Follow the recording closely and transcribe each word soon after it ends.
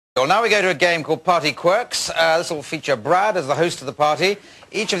Well, now we go to a game called Party Quirks. This will feature Brad as the host of the party.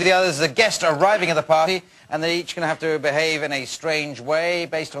 Each of the others is a guest arriving at the party, and they're each going to have to behave in a strange way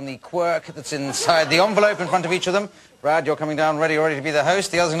based on the quirk that's inside the envelope in front of each of them. Brad, you're coming down ready already to be the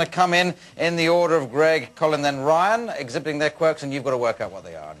host. The others are going to come in the order of Greg, Colin, then Ryan, exhibiting their quirks, and you've got to work out what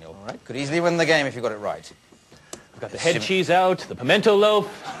they are. And you could easily win the game if you got it right. I've got the head cheese out, the pimento loaf,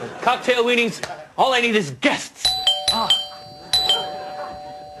 the cocktail weenies. All I need is guests.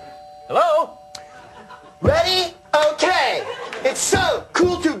 Hello? Ready? Okay. It's so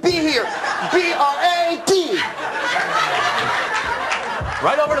cool to be here. B-R-A-D.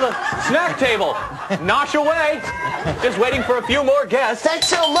 Right over to the snack table. Nosh away. Just waiting for a few more guests. Thanks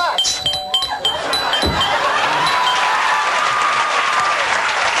so much.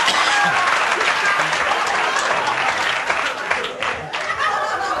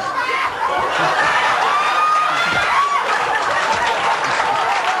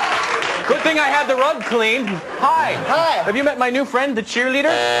 Good thing I had the rug cleaned. Hi. Hi. Have you met my new friend, the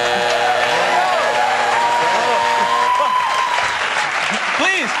cheerleader?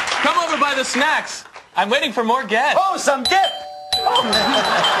 Please, come over by the snacks. I'm waiting for more guests. Oh, some dip.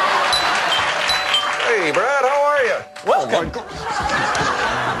 Hey, Brad, how are you? Welcome.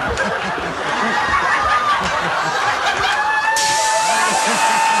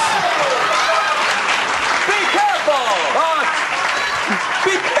 Be careful.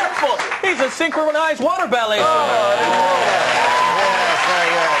 Be careful. He's a synchronized water ballet. Yes, very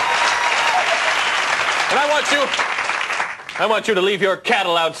good. And I want you to leave your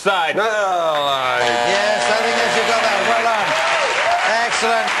cattle outside. Yes, I think that you got that. Well done.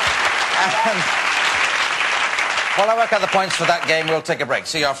 Excellent. And while I work out the points for that game, we'll take a break.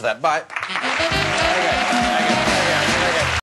 See you after that. Bye.